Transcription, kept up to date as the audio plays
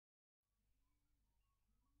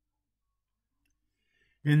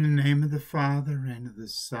In the name of the Father, and of the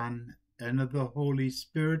Son, and of the Holy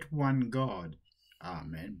Spirit, one God.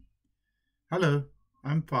 Amen. Hello,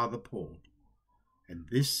 I'm Father Paul, and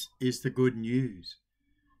this is the good news.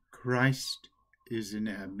 Christ is in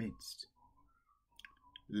our midst.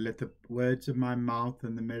 Let the words of my mouth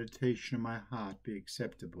and the meditation of my heart be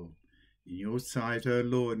acceptable in your sight, O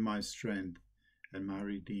Lord, my strength and my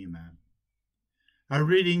Redeemer. A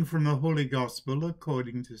reading from the Holy Gospel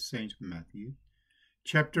according to St. Matthew,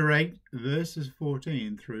 chapter 8, verses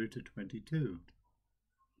 14 through to 22.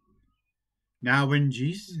 Now when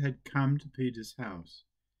Jesus had come to Peter's house,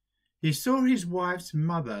 he saw his wife's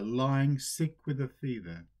mother lying sick with a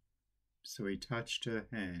fever. So he touched her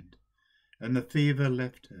hand, and the fever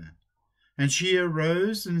left her, and she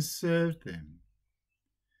arose and served them.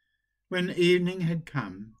 When evening had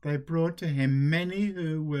come, they brought to him many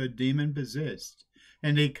who were demon-possessed,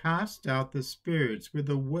 and he cast out the spirits with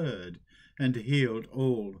a word, and healed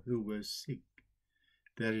all who were sick,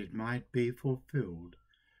 that it might be fulfilled,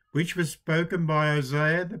 which was spoken by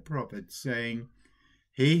Isaiah the prophet, saying,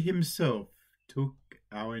 He himself took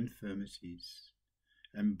our infirmities,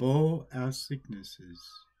 and bore our sicknesses.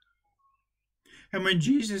 And when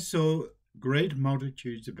Jesus saw great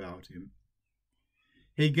multitudes about him,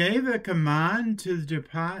 he gave a command to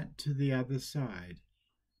depart to the other side.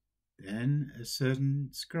 Then a certain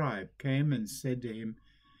scribe came and said to him,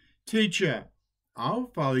 Teacher,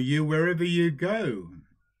 I'll follow you wherever you go.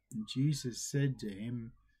 And Jesus said to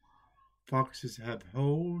him, Foxes have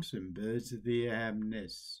holes and birds of the air have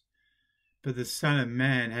nests, but the Son of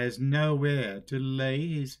Man has nowhere to lay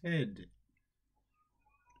his head.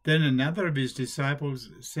 Then another of his disciples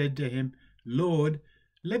said to him, Lord,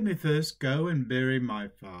 let me first go and bury my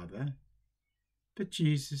father. But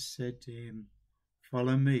Jesus said to him,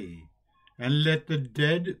 Follow me, and let the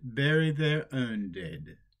dead bury their own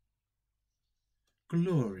dead.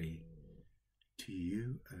 Glory to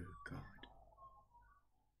you, O God.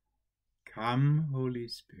 Come, Holy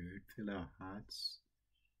Spirit, fill our hearts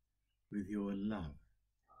with your love.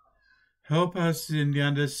 Help us in the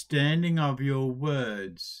understanding of your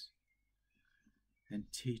words and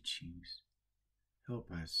teachings. Help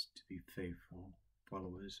us to be faithful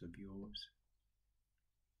followers of yours.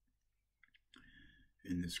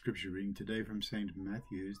 In the scripture reading today from St.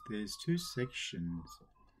 Matthew, there's two sections.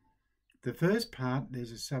 The first part,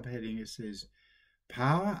 there's a subheading, it says,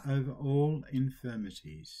 Power over all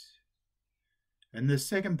infirmities. And the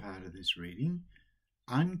second part of this reading,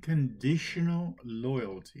 Unconditional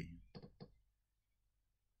Loyalty.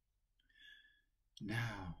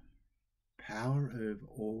 Now, power over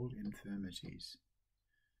all infirmities.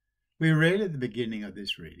 We read at the beginning of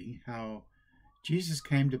this reading how Jesus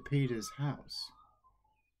came to Peter's house.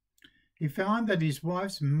 He found that his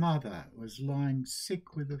wife's mother was lying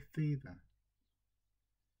sick with a fever.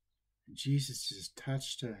 And Jesus just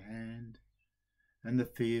touched her hand, and the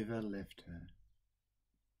fever left her.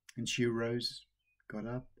 And she arose, got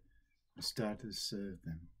up, and started to serve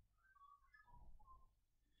them.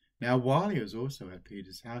 Now, while he was also at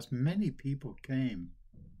Peter's house, many people came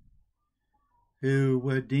who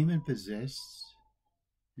were demon-possessed,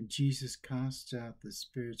 and Jesus cast out the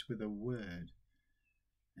spirits with a word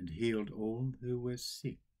and healed all who were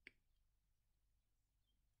sick.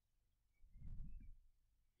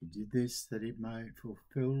 He did this that it might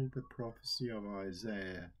fulfill the prophecy of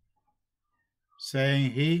Isaiah,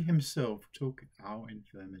 saying, He himself took our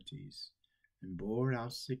infirmities and bore our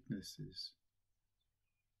sicknesses.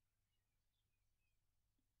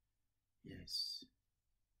 Yes,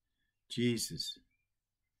 Jesus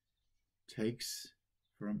takes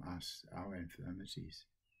from us our infirmities.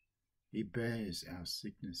 He bears our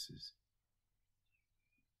sicknesses.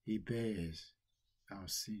 He bears our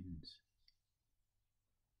sins.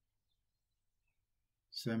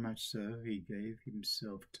 So much so, he gave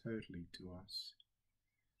himself totally to us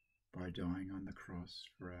by dying on the cross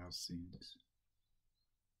for our sins.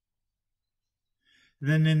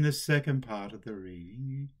 Then in the second part of the reading,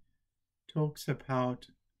 he talks about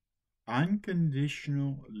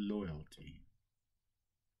unconditional loyalty.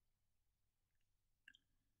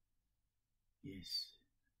 Yes.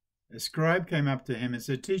 A scribe came up to him and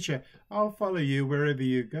said, Teacher, I'll follow you wherever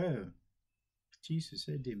you go. Jesus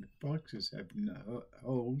said to him, Foxes have no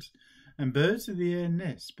holes and birds of the air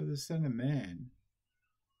nest, but the Son of Man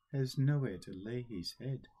has nowhere to lay his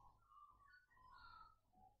head.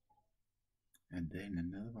 And then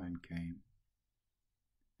another one came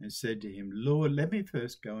and said to him, Lord, let me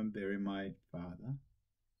first go and bury my father.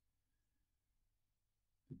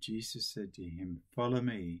 But Jesus said to him, Follow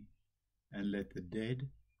me, and let the dead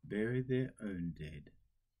bury their own dead.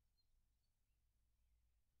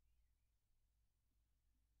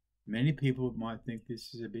 Many people might think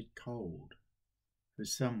this is a bit cold for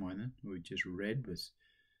someone who we just read was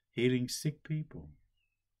healing sick people.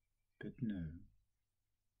 But no.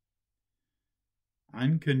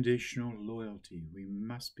 Unconditional loyalty. We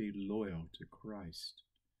must be loyal to Christ.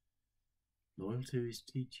 Loyal to his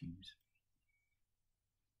teachings.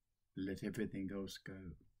 Let everything else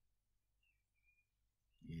go.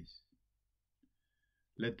 Yes.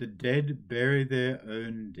 Let the dead bury their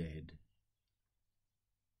own dead.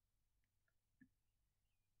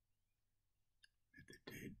 Let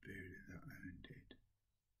the dead bury their own dead.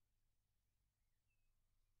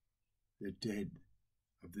 The dead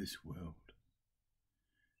of this world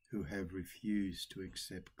who have refused to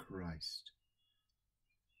accept Christ.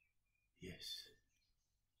 Yes.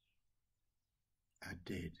 Are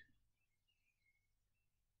dead.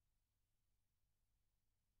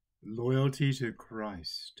 Loyalty to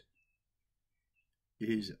Christ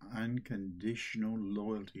is unconditional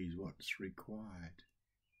loyalty, is what's required.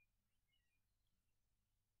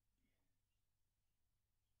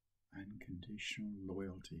 Unconditional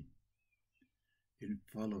loyalty in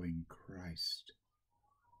following Christ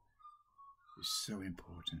is so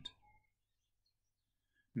important.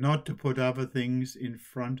 Not to put other things in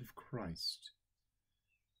front of Christ,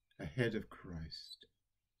 ahead of Christ.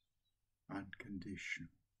 Unconditional.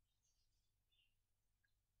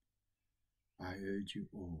 I urge you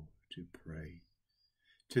all to pray,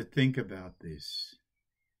 to think about this.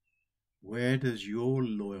 Where does your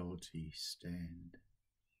loyalty stand?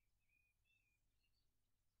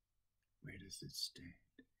 Where does it stand?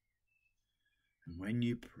 And when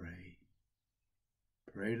you pray,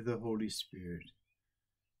 pray to the Holy Spirit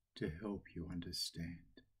to help you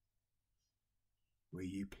understand where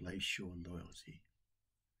you place your loyalty.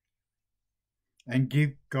 And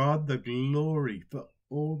give God the glory for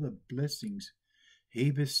all the blessings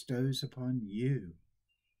he bestows upon you.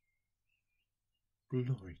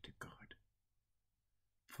 Glory to God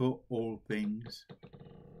for all things.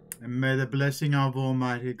 And may the blessing of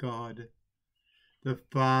Almighty God, the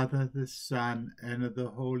Father, the Son, and of the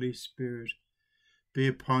Holy Spirit be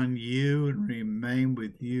upon you and remain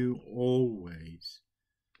with you always.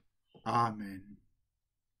 Amen.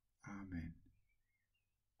 Amen.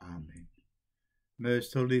 Amen.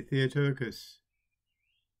 Most Holy Theotokos,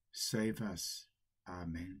 save us.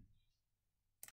 Amen.